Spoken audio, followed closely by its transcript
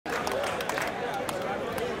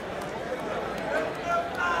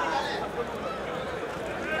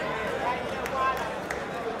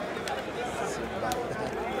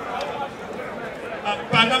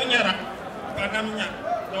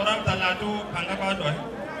panga ba do.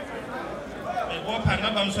 E bo panga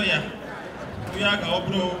bam so ya. Uya ga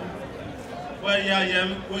obro. Wa ya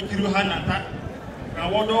yam o jiru hanata. Ka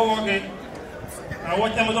wodo woge. Ka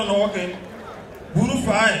wocha mo no woge. Buru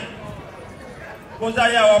fae. Ko za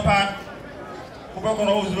ya wapa. Ko ko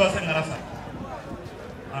no uzuwa sengarasa.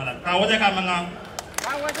 Ala ka woje ka manga.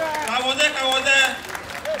 Ka woje.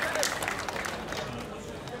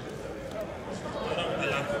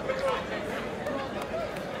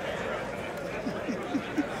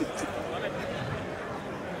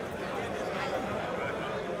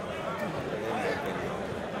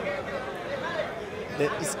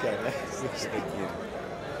 Isso, cara, isso aqui.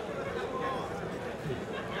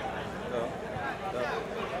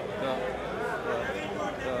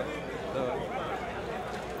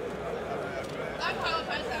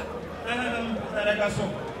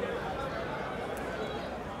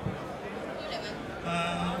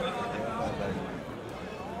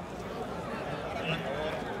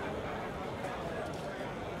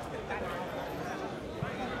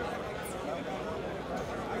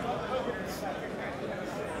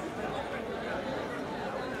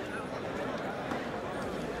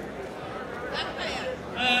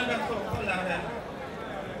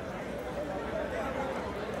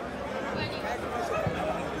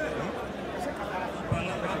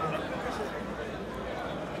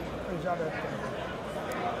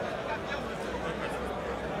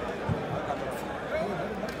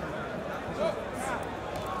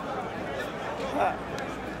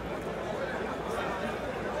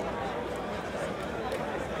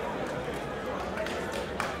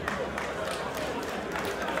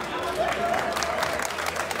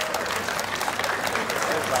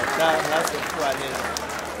 Là, c'est pour aller.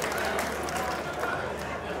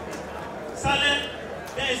 Salé,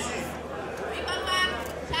 viens ici. Oui, papa,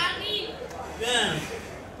 j'arrive. Viens.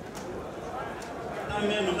 Ta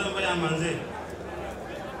mère nous a envoyé à manger.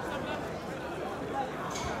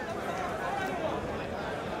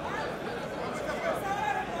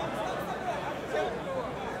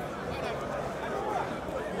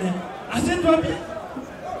 Assieds-toi bien.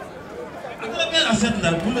 Attends bien assiette là.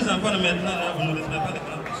 Vous les enfants maintenant là, vous ne respectez pas les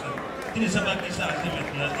grandes personnes. Tu ne sais pas qui ça assez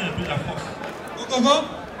maintenant, tu n'as plus la force. Coco.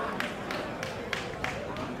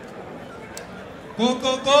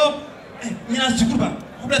 Il y a un sucre.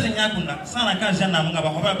 Vous pouvez dire que ça n'a qu'un jeune homme. On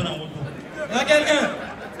va prendre un auto. Il y a quelqu'un.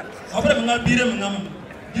 On va prendre un billet. On va prendre un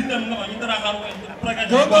billet. On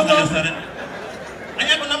va prendre un billet.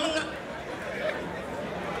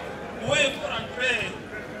 Oui, pour entrer.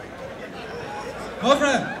 Mon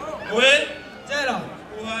frère. Oui. Tiens là.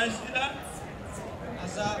 Oui, c'est là.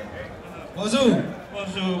 Assa. Bonjour.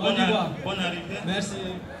 Bonjour. Bonne arrivée. Merci.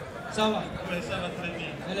 Ça va? Oui, ça va très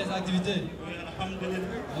bien. Et les activités? Oui, alhamdulillah.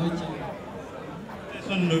 Ok. Elles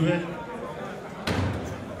sont nouvelles.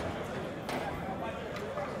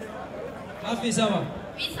 Ma fille, ça va?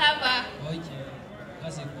 Oui, ça va. Ok. Là,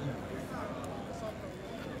 c'est cool.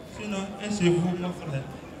 Sinon, et c'est vous, mon frère?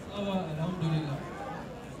 Ça va, alhamdulillah.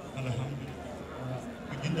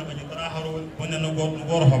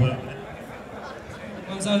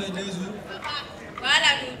 Comme ça, les 2 jours. Papa, voilà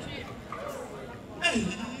la nourriture.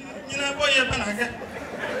 Il n'a pas eu de temps.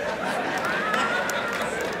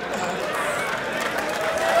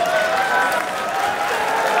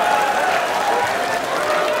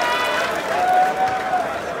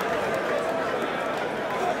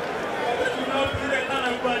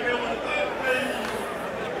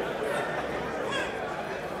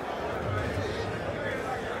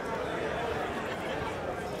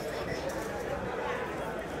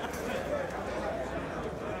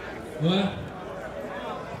 Ouais.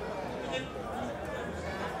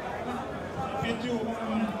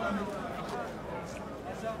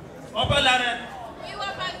 On peut l'arrêter. Oui,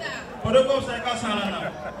 papa. Pour le coup, c'est quand ça en a.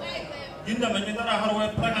 Il n'a pas eu de temps à faire un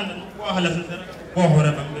pragmatisme. Quoi, à la société? Quoi, on va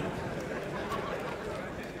faire?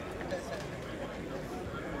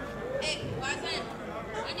 Eh, voisin,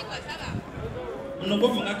 on dit quoi, ça va? On ne peut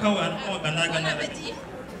pas faire un Bon appétit.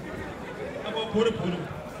 Ah bon, pour le.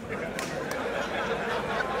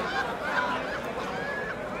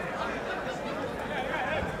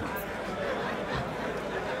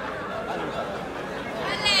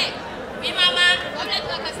 Oui, maman, on est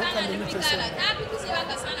à Kassana depuis là. T'as pu pousser à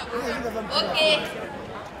Kassana. Ok.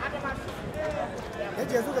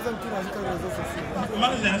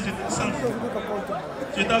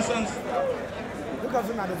 C'est dans le sens.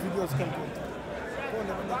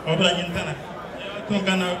 On va y entrer. On va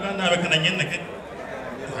y entrer.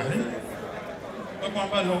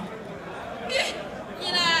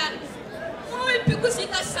 Il a. Moi, il peut aussi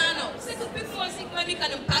Kassana. C'est que plus moi aussi, moi, je ne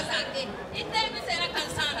peux pas s'arrêter. Il t'aime, c'est la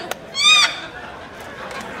Kassana.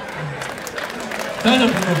 Ça,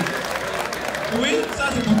 c'est pour moi. Oui, ça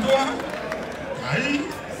c'est pour toi. Aïe.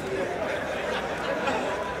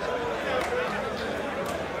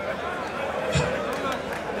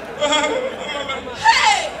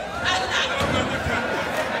 Hey!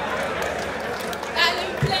 Dale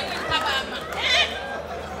un play en tabama.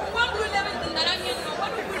 Moi, vous l'avez dit dans la mienne, moi,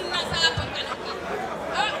 vous l'avez dit dans la pancana.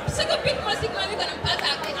 C'est que pique moi, c'est que moi, je ne pas ça.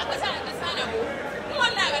 Après ça, on a ça là. Moi, on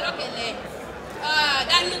a alors qu'elle est.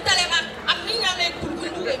 Dans le talema, à mine avec tout le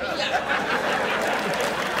monde et bien.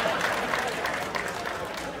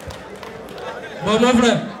 Bon, mon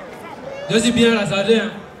frère, je suis bien la santé.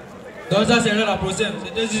 Hein. Donc ça, c'est la prochaine.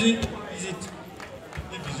 C'est des visites.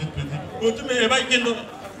 Tu me vas y aller.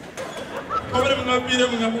 Comment est-ce que tu vas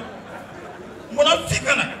y mon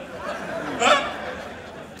africain, hein?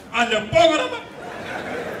 À le pauvre,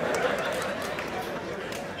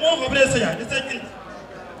 mon frère, c'est ça. C'est qui?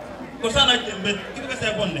 Comment ça n'a pas été? Qui va se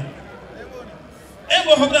bonner? Et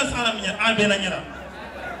mon frère, ça n'a pas été. Ah, ben,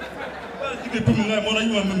 tu peux me mon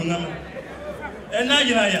ami, mon ami. Et n'a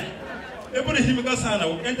y a. Et pour les hymnes, ça n'a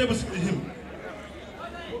pas été possible.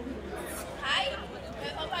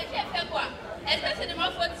 Est-ce que c'est de ma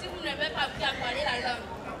faute si vous n'avez pas appris à parler la langue?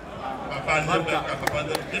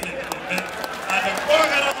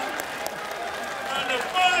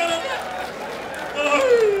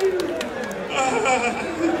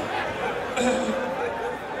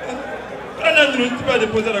 Tu vas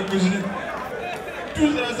déposer la cuisine. Tout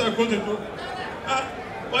ça, c'est à cause de toi. Ah,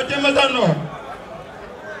 on t'aime maintenant.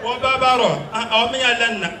 On va barrer. Ah, on met à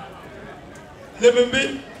l'âne. Le bébé,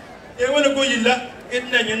 et on le goût là, et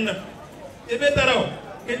n'a et bétarao,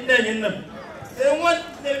 et n'a et on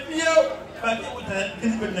les vieux, pas de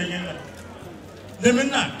le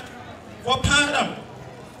maintenant, on parle.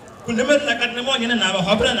 Vous ne mettez la carte de moi, il y en a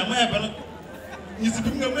un peu à moi. Il se peut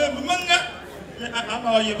que même manga, mais à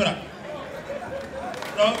ma yebra.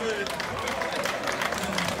 Donc,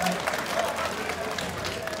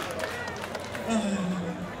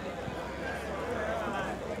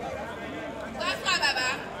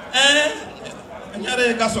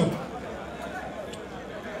 Nyare gaso.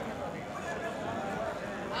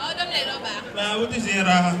 Oh, donne les robes. La wuti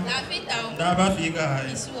zira. La fille tao. Daba figa.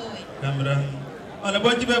 Isuwe. Kamera. On a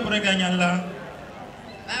beau tipe pour gagner là.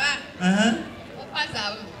 Baba. Au pas ça.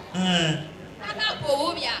 Tata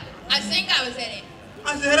pour bien. À 5 ans vous allez.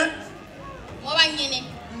 Ah c'est Moi va gagner.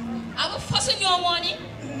 À vous forcer nous au money.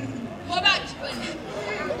 Moi va tu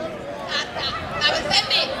Tata. À vous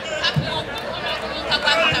aimer. Après on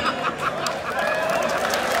capable.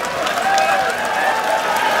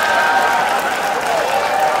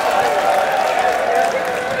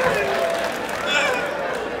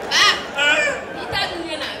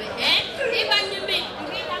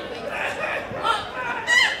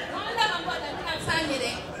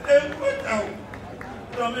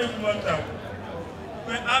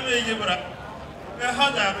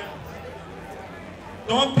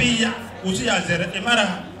 Don't pay aussi à zéro et mara.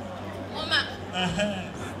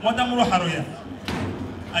 Moi d'amour haroya.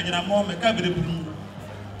 Ajana moi me kabiri buri.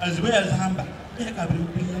 Azwe azhamba. Me kabiri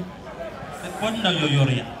buri. E konna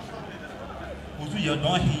yoyoria. Usu yo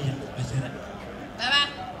don hiya azera. Baba,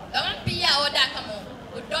 don't pay oda kamo.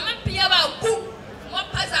 Don't pay ba ku. Moi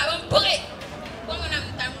pas avant pourri. Comme on a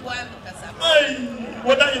mtangwa mkasa. Ai,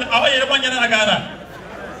 woda ina awa yere banya na gara.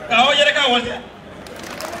 Ka awa yere ka wote.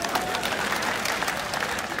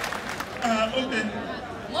 Ah, okay.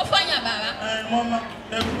 Mo fanya baba. Mama,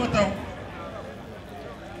 go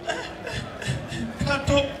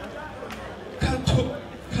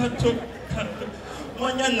Kato.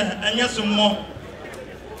 Monyana, anya sumo.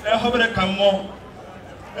 Hobre kamo.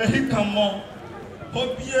 Hikamo.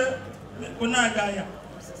 Hobie, unagaya.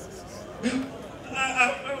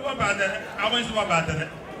 What about that? I want to about that.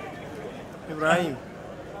 Ibrahim.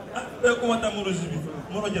 Como está Muruzibi?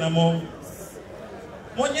 Moro de Namor.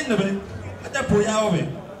 Monyenebe, até Poyawe.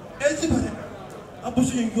 Esse vai. A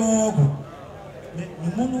busca em jogo.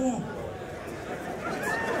 Nimono.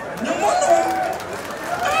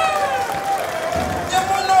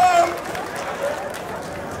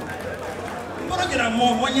 Moro de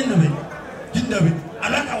Namor, Monyenebe. Jindabe.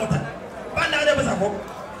 Alaka wata. Banda de Basako.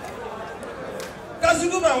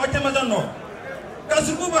 Kasukuba, what am I know?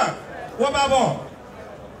 Kasukuba, Wababo.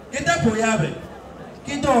 Get up, Poyawe.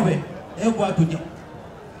 Get over. Ewa to you.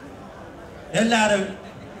 Elare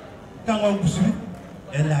kan wan kusuri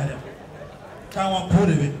elare kan wan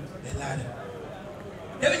porebe elare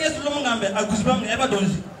ebe nyesu lo ngambe agusbam eba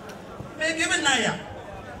donzi me gebe na ya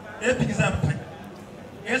e pigisa pai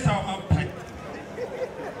e sa wa pai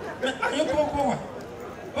me ayo ko wa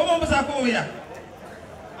o mo basa ko ya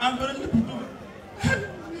am bere ni putu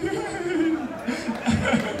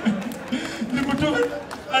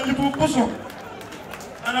jibu puso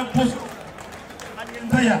ana puso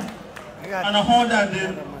anintaya ana honda de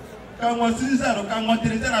kan wa César kan wa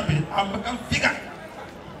César be am kan figa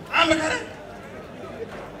am kare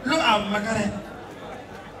lo am kare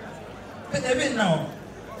ebe now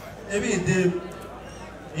ebe de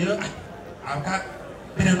yo aka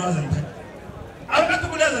bene no azan tak aka to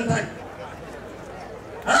kula azan tak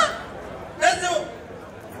ha lezo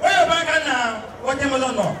oyo ba kana wote mo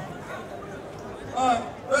no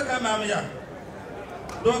o ka ma ya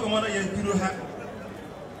do ko mo na ye tiro ha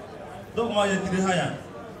do ko mo ye tiro ha ya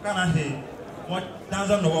kana he mo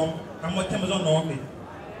danza no ka mo te mo no ke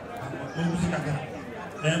mo musika ka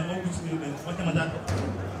mo musika mo te mo da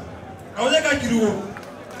awle ka tiro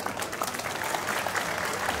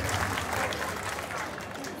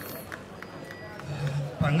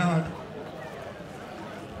pangawa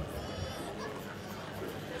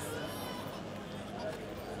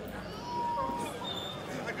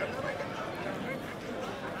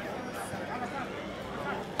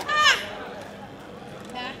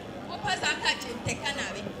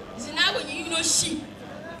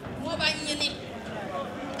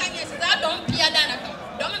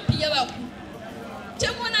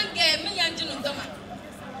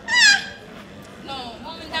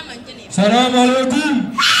Salam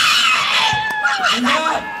alaikum.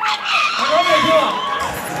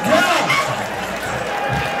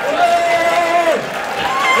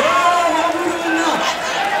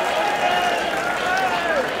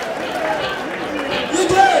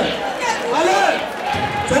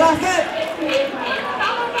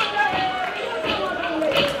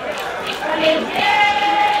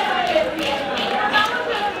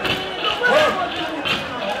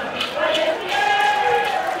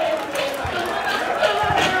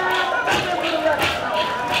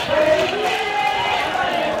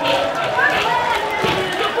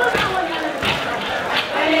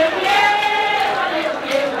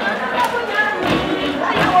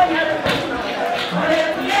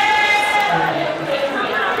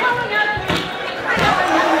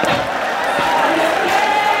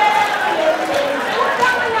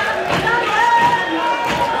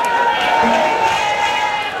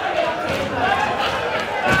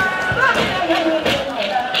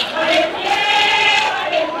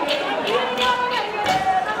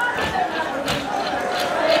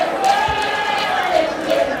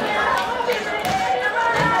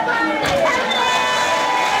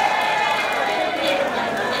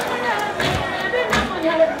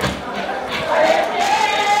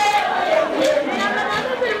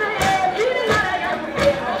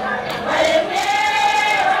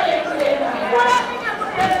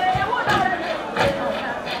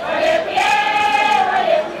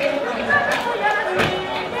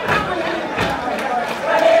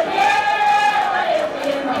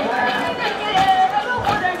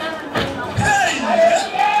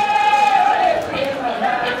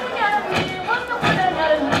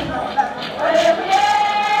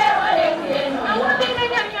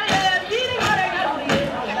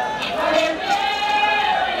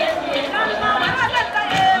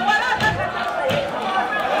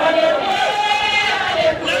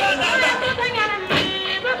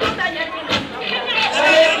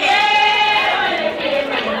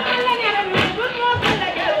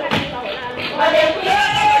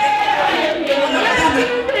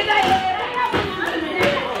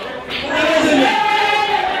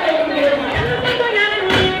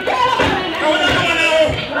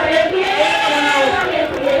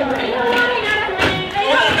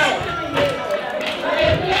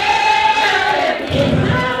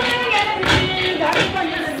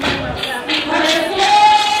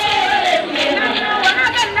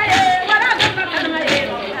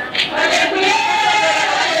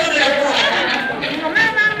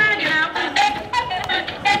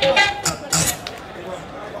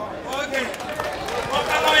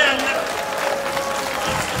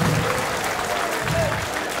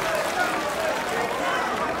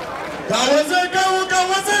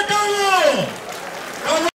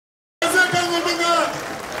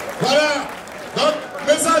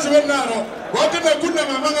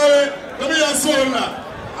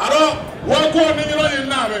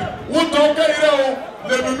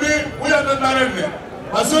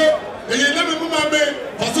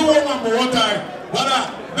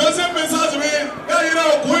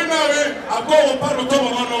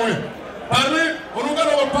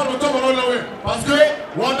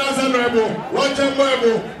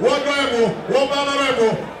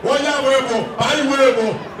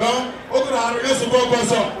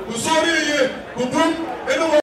 Sorry,